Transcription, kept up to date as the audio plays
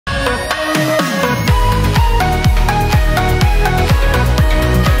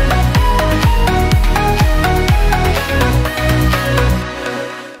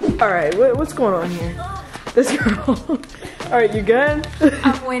Alright, what's going on here? This girl. Alright, you good?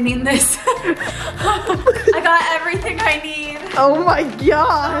 I'm winning this. I got everything I need. Oh my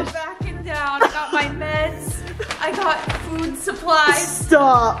gosh. I'm backing down. I got my meds. I got food supplies.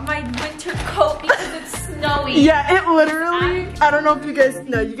 Stop. My winter coat because it's snowy. Yeah, it literally, I don't know if you guys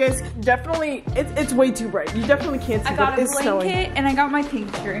know, you guys definitely, it's way too bright. You definitely can't see I got that a it's blanket snowing. and I got my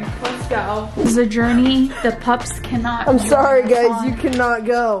pink drink. Let's go. This is a journey the pups cannot. I'm sorry guys, you cannot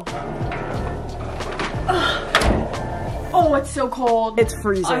go. Oh, it's so cold. It's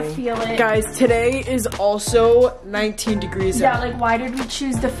freezing. I feel it. Guys, today is also 19 degrees out. Yeah, like why did we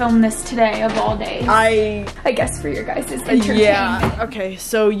choose to film this today of all days? I guess for your guys' entertainment. Yeah. Okay,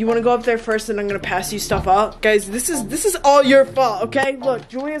 so you want to go up there first and I'm going to pass you stuff up. Guys, this is all your fault, okay? Look,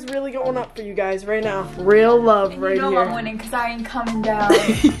 Julia's really going up for you guys right now. Real love and right you know here. I'm winning because I ain't coming down.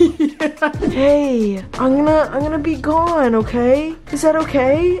 Hey, I'm gonna be gone, okay? Is that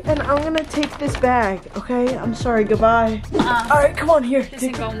okay? And I'm gonna take this bag, okay? I'm sorry, goodbye. Alright, come on here. This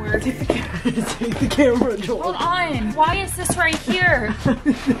ain't gonna work. Take the camera, Joel. Hold on. Why is this right here?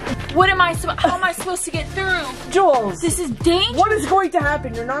 How am I supposed to get through? Jules, This is dangerous. what is going to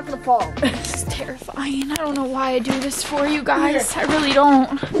happen? You're not gonna fall. This is terrifying. I don't know why I do this for you guys. I really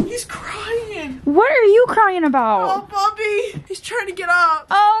don't. He's crying. What are you crying about? Oh, Bubby. He's trying to get up.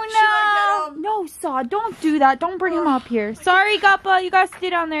 Oh Should I no! get him? No, Saud, don't do that. Don't bring him up here. Sorry, Guppa. You gotta stay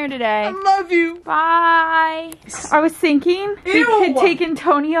down there today. I love you. Bye. I was thinking we Ew. could take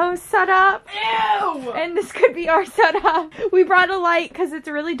Antonio's setup. Ew. And this could be our setup. We brought a light because it's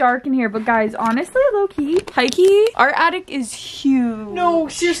really dark in here. But guys, honestly, low-key, high-key, our attic is huge. No,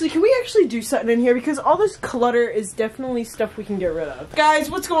 seriously, can we actually do something in here? Because all this clutter is definitely stuff we can get rid of. Guys,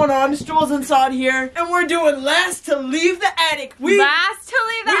 what's going on? It's Jules and Saud here. And we're doing last to leave the attic. Last to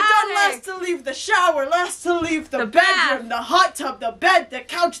leave the We've attic. done last to leave the shower, last to leave the bath. bedroom, the hot tub, the bed, the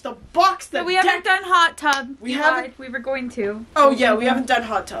couch, the box, the But we haven't deck. done hot tub. We You haven't- lied. We were going to. Oh yeah, we haven't done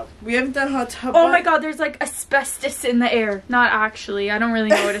hot tub. We haven't done hot tub. Oh but- my god, there's like asbestos in the air. Not actually. I don't really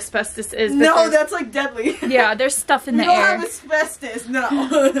know what asbestos is. But No, there's- that's like deadly. yeah, there's stuff in We the don't air. have asbestos, no.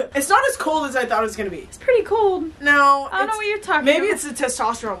 It's not as cold as I thought it was gonna be. It's pretty cold. No, I don't know what you're talking maybe about. it's the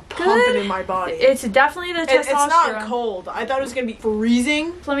testosterone pumping in my body. It's definitely the testosterone. It's not cold. I thought it was gonna be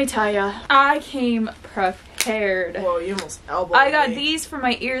freezing. Let me tell you, I came prepared. Whoa, you almost elbowed I got me. these for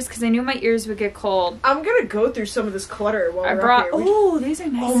my ears because I knew my ears would get cold. I'm gonna go through some of this clutter while I we're brought. up here. Oh, these are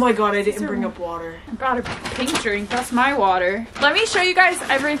nice. Oh my god, I These didn't are- bring up water. I brought a pink drink. That's my water. Let me show you guys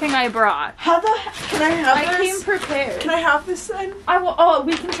everything I brought. How the can I have I came this? prepared. Can I have this then? I will. Oh,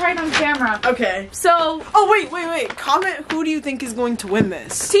 we can try it on camera. Okay. So, Oh wait. Comment who do you think is going to win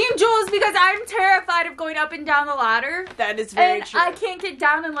this? Team Jules, because I'm terrified of going up and down the ladder. That is very And true. I can't get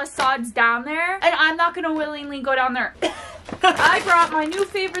down unless Saud's down there. And I'm not going to willingly go down there. I brought my new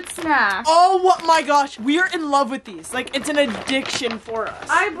favorite snack. Oh what my gosh, we are in love with these. Like it's an addiction for us.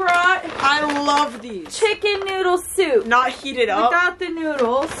 I brought I love these. chicken noodle soup. Not heated up. Without the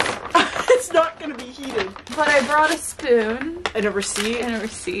noodles. It's not gonna be heated. But I brought a spoon. And a receipt. And a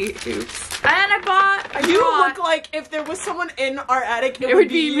receipt. Oops. And I bought. You look like if there was someone in our attic, it, It would would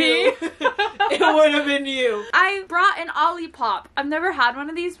be me. you. It would have been you. I brought an Olipop. I've never had one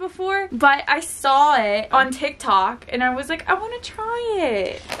of these before, but I saw it on TikTok and I was like, I want to try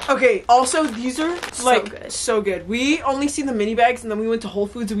it. Okay, also these are like good. so good. We only see the mini bags and then we went to Whole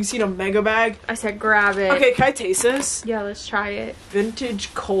Foods and we seen a mega bag. I said, grab it. Okay, can I taste this? Yeah, let's try it.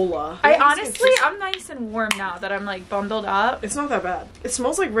 Vintage cola. I honestly, I'm nice and warm now that I'm like bundled up. It's not that bad. It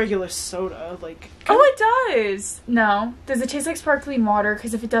smells like regular soda. Like Oh, it does. No. Does it taste like sparkling water?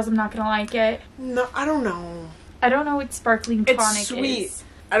 Because if it does, I'm not going to like it. no, I don't know. I don't know what sparkling tonic It's sweet. is.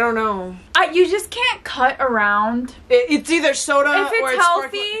 I don't know. You just can't cut around. It's either soda If or it's it's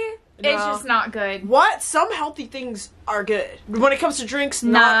healthy, sparkling. it's No. just not good. What? Some healthy things are good. When it comes to drinks,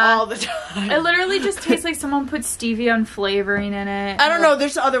 not Nah. all the time. It literally just tastes like someone put stevia and flavoring in it. I don't know,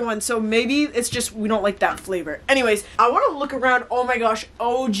 there's the other one, so maybe it's just we don't like that flavor. Anyways, I want to look around. Oh my gosh,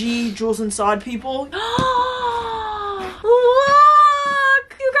 OG Jules and Saud people.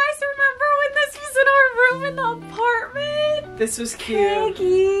 Look! You guys remember when this was in our room in the apartment? This was cute.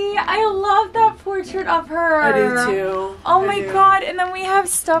 Peggy, I love that portrait of her. I do too. Oh I my do. god, and then we have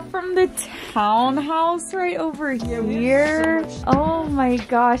stuff from the townhouse right over we here. have so Oh my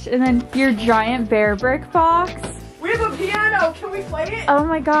gosh, and then your giant bear brick box. We have a piano. Can we play it? Oh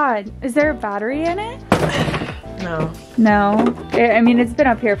my god, is there a battery in it? No. No? I mean, it's been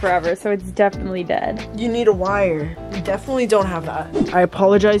up here forever, so it's definitely dead. You need a wire. We definitely don't have that. I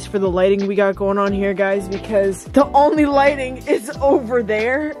apologize for the lighting we got going on here, guys, because the only lighting is over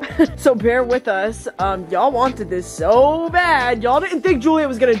there. So bear with us. Y'all wanted this so bad. Y'all didn't think Julia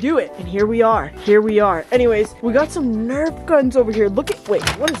was gonna do it. And here we are. Here we are. Anyways, we got some Nerf guns over here. Look at, wait,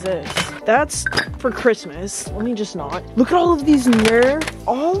 what is this? That's for Christmas. Let me just not. Look at all of these Nerf,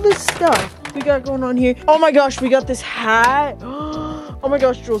 all this stuff we got going on here. Oh my gosh, we got this hat. Oh my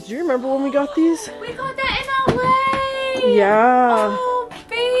gosh, Jules, do you remember when we got these? We got that in LA. Yeah. Oh,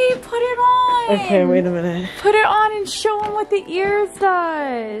 babe, put it on. Okay, wait a minute. Put it on and show them what the ears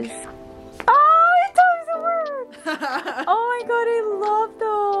does. Oh, it does work. Oh my god, I love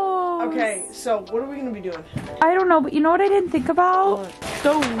those. Okay, so what are we gonna be doing? I don't know, but you know what I didn't think about? What?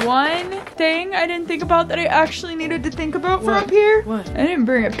 The one thing I didn't think about that I actually needed to think about for What? up here. What? I didn't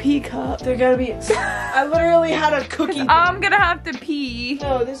bring a pee cup. There gotta be. I literally had a cookie. I'm gonna have to pee.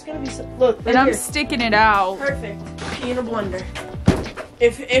 No, there's gonna be some. Look, right And I'm here. sticking it out. Perfect. Pee in a blender.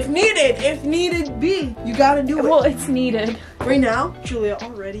 If needed be, you gotta do it. Well, it's needed. Right now, Julia,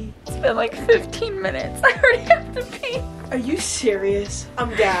 already. It's been like 15 minutes. I already have to pee. Are you serious? I'm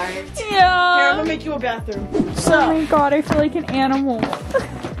gagged. Yeah. Here, I'm gonna make you a bathroom. Oh So, my god, I feel like an animal.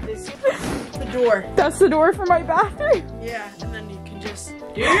 this is the door. That's the door for my bathroom. Yeah, and then you can just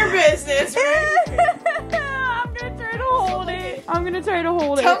do your business, right? I'm gonna try to hold it. I'm gonna try to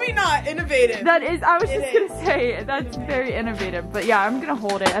hold it. Tell me not innovative. That is, I was It just is. gonna say, that's very innovative. But yeah, I'm gonna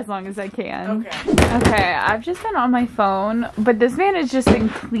hold it as long as I can. Okay. Okay, I've just been on my phone, but this man has just been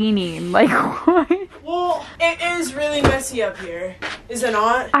cleaning. Like, what? Well, it is really messy up here, is it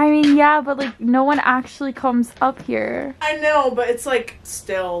not? I mean, yeah, but like, no one actually comes up here. I know, but it's like,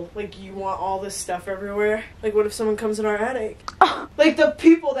 still, like, you want all this stuff everywhere. Like, what if someone comes in our attic? Like, the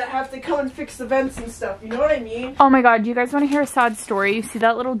people that have to come and fix the vents and stuff, you know what I mean? Oh my god, do you guys want to hear a sad story? You see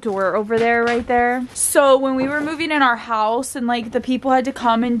that little door over there, right there? So when we were moving in our house and like the people had to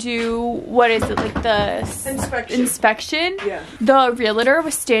come and do, what is it, like the inspection? Yeah. The realtor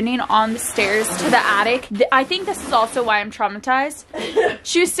was standing on the stairs to the attic. I think this is also why I'm traumatized.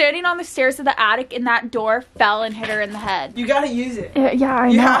 She was standing on the stairs of the attic and that door fell and hit her in the head. You gotta use it. Yeah, I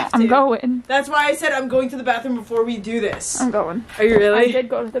You know. have to. I'm going. That's why I said I'm going to the bathroom before we do this. I'm going. Are you really? I did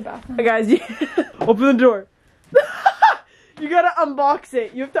go to the bathroom. Hey guys, open the door. You gotta unbox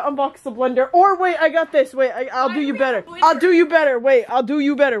it. You have to unbox the blender. Or wait, I got this. Wait, I'll do you better. I'll do you better. Wait, I'll do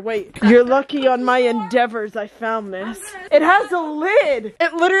you better. Wait. You're lucky on my endeavors I found this. It has a lid.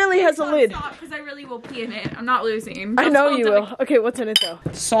 It literally has a lid. Stop, because I really will pee in it. I'm not losing. I know you will. Okay, what's in it though?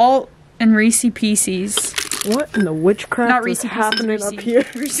 Salt and Reese Pieces. What in the witchcraft Not is Reese Pieces, happening up Reese. here?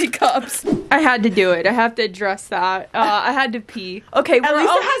 Reese cups. I had to do it. I have to address that. I had to pee. Okay, At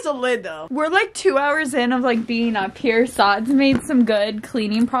least it has a lid though. we're like 2 hours in of like being up here. Sauds made some good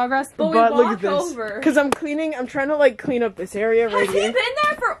cleaning progress, but we But look at walked this. over. Because I'm trying to like clean up this area right Has he here. been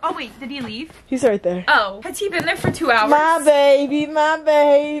there for? Oh wait, did he leave? He's right there. Oh, has he been there for 2 hours? My baby, my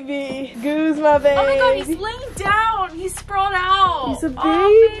baby. Goose, my baby. Oh my god, he's laying down. He's sprawled out. He's a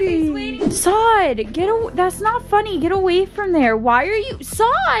Oh, baby. baby's waiting. Saud, get away. That's not funny. Get away from there. Why are you?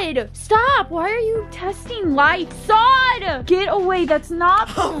 Saud, stop. Why are you testing lights? Saud, get away. That's not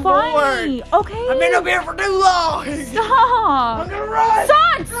I'm funny. bored. Okay. I've been up here for too long. Stop. I'm gonna run.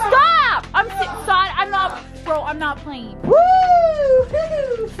 Saud, stop. Saud, I'm not, bro, I'm not playing.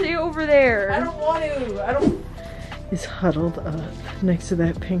 Woo! Stay over there. I don't want to. I don't. He's huddled up next to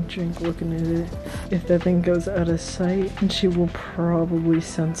that pink drink looking at it. If that thing goes out of sight, then she will probably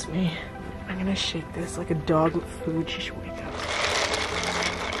sense me. I'm gonna shake this like a dog with food. She should wake up.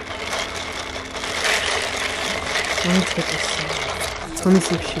 Let me take a sip. Let me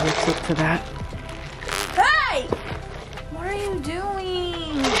see if she wakes up to that. Hey! What are you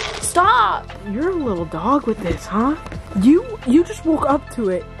doing? Stop. You're a little dog with this, huh? You just woke up to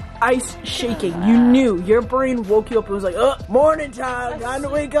it. Ice shaking. You knew. Your brain woke you up and was like, oh, morning time. Time to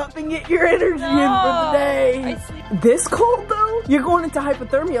wake up and get your energy in for the day. This cold though? You're going into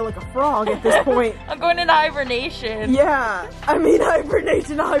hypothermia like a frog at this point. I'm going into hibernation. Yeah. I mean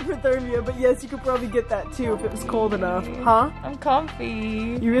hibernation, hypothermia, but yes, you could probably get that too if it was cold enough. Huh? I'm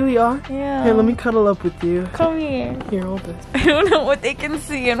comfy. You really are? Yeah. Here, let me cuddle up with you. Come here. Here, hold this. I don't know what they can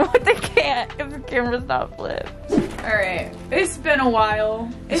see and what they can't if the camera's not flipped. Alright, it's been a while.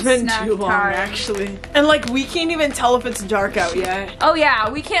 It's been snack too long, time. actually. And like, we can't even tell if it's dark out yet. Oh yeah,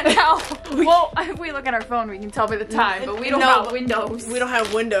 we can't tell. Well, if we look at our phone, we can tell by the time, but we don't have windows. We don't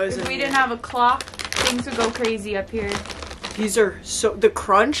have windows. If we didn't have a clock, things would go crazy up here. These are so, the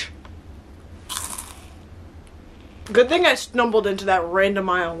crunch. Good thing I stumbled into that random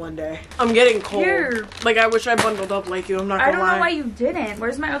aisle one day. I'm getting cold. Here. Like, I wish I bundled up like you. I'm not gonna lie. I don't know why you didn't.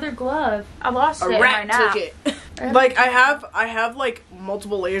 Where's my other glove? I lost it in my rat nap. took it. Like, I have like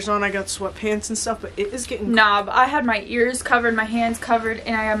multiple layers on. I got sweatpants and stuff, but it is getting cold. Nah, but I had my ears covered, my hands covered,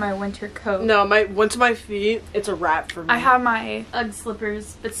 and I had my winter coat. No, once my feet, it's a wrap for me. I have my Ugg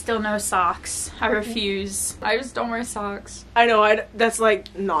slippers, but still no socks. I refuse. I just don't wear socks. I know, that's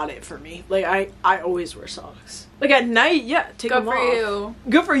like not it for me. Like, I always wear socks. Like at night, yeah, take them off. Good for you.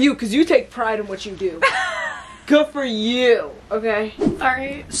 Good for you, because you take pride in what you do. Good for you, okay?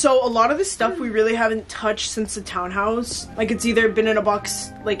 Alright. So a lot of the stuff we really haven't touched since the townhouse. Like, it's either been in a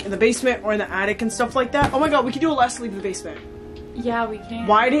box, like in the basement or in the attic and stuff like that. Oh my god, we could do a Let's Leave the Basement. Yeah, we can.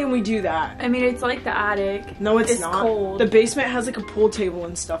 Why didn't we do that? I mean, it's like the attic. No, it's not. Cold. The basement has like a pool table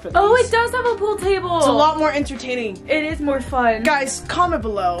and stuff at Oh, least. it does have a pool table. It's a lot more entertaining. It is more fun. Guys, comment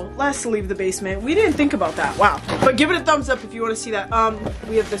below. Let's leave the basement. We didn't think about that. Wow. But give it a thumbs up if you want to see that.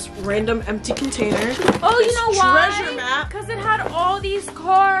 We have this random empty container. Oh, you know why? Treasure map. Because it had all these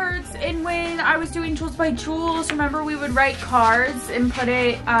cards, and when I was doing Jules by Jules, remember we would write cards and put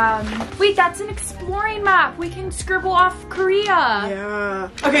it, wait, that's an exploring map. We can scribble off Korea. Yeah.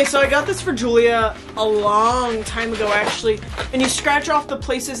 Okay, so I got this for Julia a long time ago, actually. And you scratch off the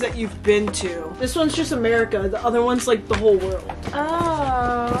places that you've been to. This one's just America. The other one's like the whole world.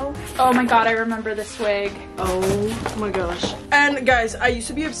 Oh. Oh my god, I remember this wig. Oh my gosh. And guys, I used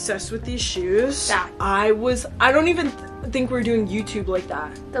to be obsessed with these shoes. That. I don't even think we were doing YouTube like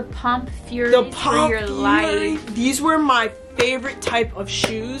that. The Pump Fury The for Pump your Fury. life. These were my favorite type of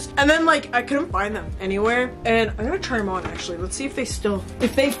shoes, and then like I couldn't find them anywhere, and I'm gonna try them on actually. Let's see if they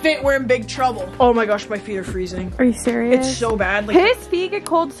fit. We're in big trouble. Oh my gosh, my feet are freezing. Are you serious? It's so bad. Like, his feet get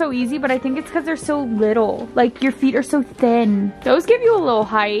cold so easy, but I think it's because they're so little. Like, your feet are so thin. Those give you a little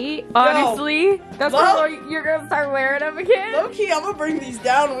height, honestly. That's why you're gonna start wearing them again. Low key, I'm gonna bring these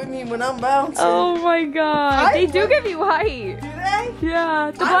down with me when I'm bouncing. Oh my god. They do give you height. Do they?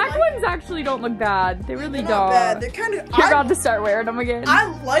 Yeah. The black ones actually don't look bad. They really They're don't. not bad. They're kind of. You're about to start wearing them again. I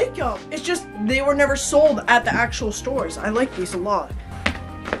like them. It's just they were never sold at the actual stores. I like these a lot.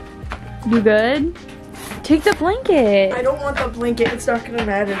 You good? Take the blanket. I don't want the blanket. It's not gonna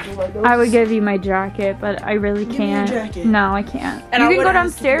matter. I would give you my jacket, but I really Give can't. me your jacket. No, I can't. And you I can go would've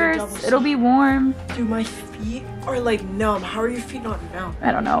asked if you were downstairs. double It'll be warm. Dude, my feet are like numb. How are your feet not numb?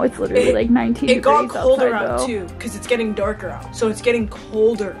 I don't know. It's literally like 19 It degrees got colder outside, out though. too, because it's getting darker out. So it's getting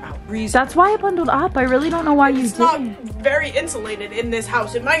colder out. Reason. That's why I bundled up. I really don't know why you It's not didn't. very insulated in this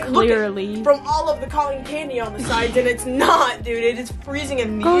house. It might Clearly. look it from all of the cotton candy on the sides, and it's not, dude. It is freezing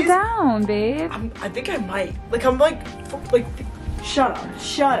in these. Go down, babe. I think I might. Like, I'm like, shut up,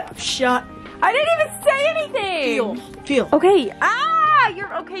 shut up, shut. I didn't even say anything. Feel. Okay. Ah,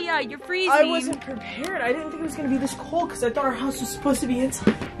 you're okay. Yeah, you're freezing. I wasn't prepared. I didn't think it was gonna be this cold because I thought our house was supposed to be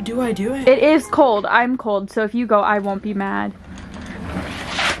inside. Do I do it? It is cold. I'm cold. So if you go, I won't be mad.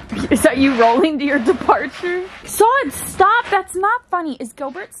 Is that you rolling to your departure? Saud, stop. That's not funny. Is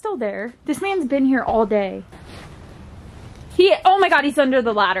Gilbert still there? This man's been here all day. Oh my god, he's under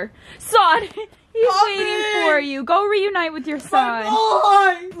the ladder. Saud, he's waiting for you. Go reunite with your son.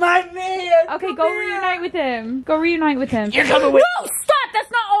 My man. Okay, go reunite with him. Go reunite with him. You're coming with No, stop.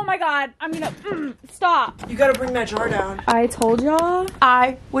 That's not. Oh my god. I'm gonna. Stop. You gotta bring that jar down. I told y'all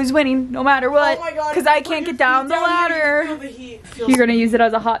I was winning no matter what. Oh my god. Because I can't get down the ladder. Feel the heat. You're gonna use it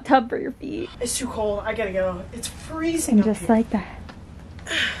as a hot tub for your feet. It's too cold. I gotta go. It's freezing. And just like that.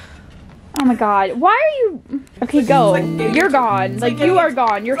 Oh my god. Why are you... Okay, go. You're gone. Like, you are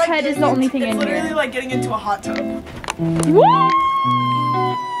gone. Your head is the only thing in here. It's literally here. like getting into a hot tub. Woo!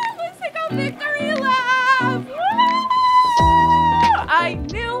 Let's take a victory lap! Woo! I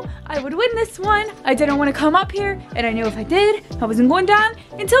knew I would win this one. I didn't want to come up here, and I knew if I did, I wasn't going down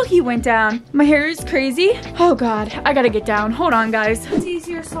until he went down. My hair is crazy. Oh god, I gotta get down. Hold on, guys. It's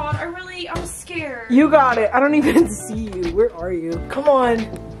easier, Saud. I'm scared. You got it. I don't even see you. Where are you? Come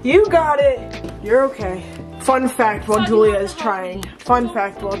on. You got it. You're okay. Fun fact while Julia is trying. Fun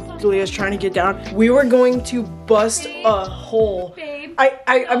fact while Julia is trying to get down. We were going to bust a hole. Babe.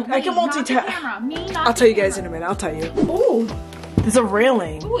 I can multitask. I'll tell you guys in a minute. I'll tell you. Oh, there's a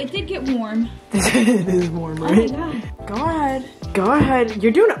railing. Oh, it did get warm. It is warm, right? Oh my god. Go ahead. Go ahead.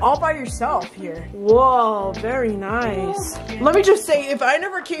 You're doing it all by yourself here. Whoa, very nice. Let me just say, if I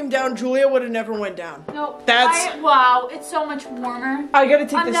never came down, Julia would have never went down. Nope. That's... Wow, it's so much warmer. I gotta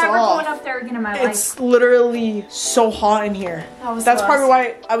take this off. I'm never going up there again in my life. It's literally so hot in here. That's probably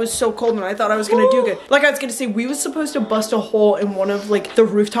why I was so cold and I thought I was gonna do good. Like I was gonna say, we was supposed to bust a hole in one of like the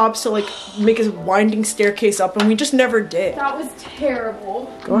rooftops to like make a winding staircase up, and we just never did. That was terrible.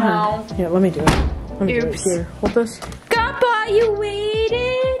 Go ahead. Yeah, let me do it. Let me do it. Oops. Here, hold this. Grandpa, you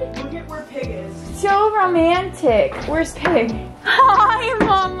waited? Look at where Pig is. So romantic. Where's Pig? Hi,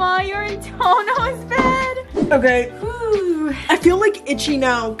 Mama. You're in Tono's bed. Okay. Ooh. I feel like itchy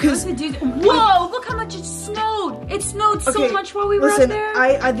now because. Whoa! Look how much it snowed. It snowed so much while we were up there.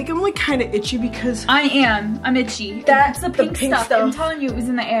 I think I'm like kind of itchy because I am. I'm itchy. That's the pink stuff. I'm telling you, it was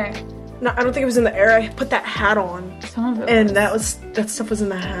in the air. No, I don't think it was in the air. I put that hat on. Some of it and that stuff was in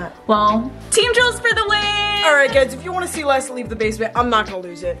the hat. Well, Team Jules for the win! Alright guys, if you want to see Les leave the basement, I'm not gonna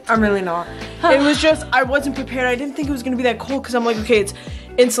lose it. I'm really not. It was just, I wasn't prepared. I didn't think it was gonna be that cold because I'm like, okay, it's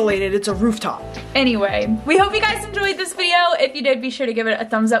insulated, it's a rooftop. Anyway, we hope you guys enjoyed this video. If you did, be sure to give it a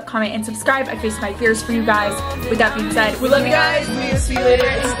thumbs up, comment, and subscribe. I faced my fears for you guys. With that being said, we love you guys. We'll see you later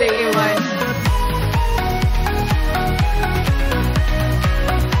and stay A1.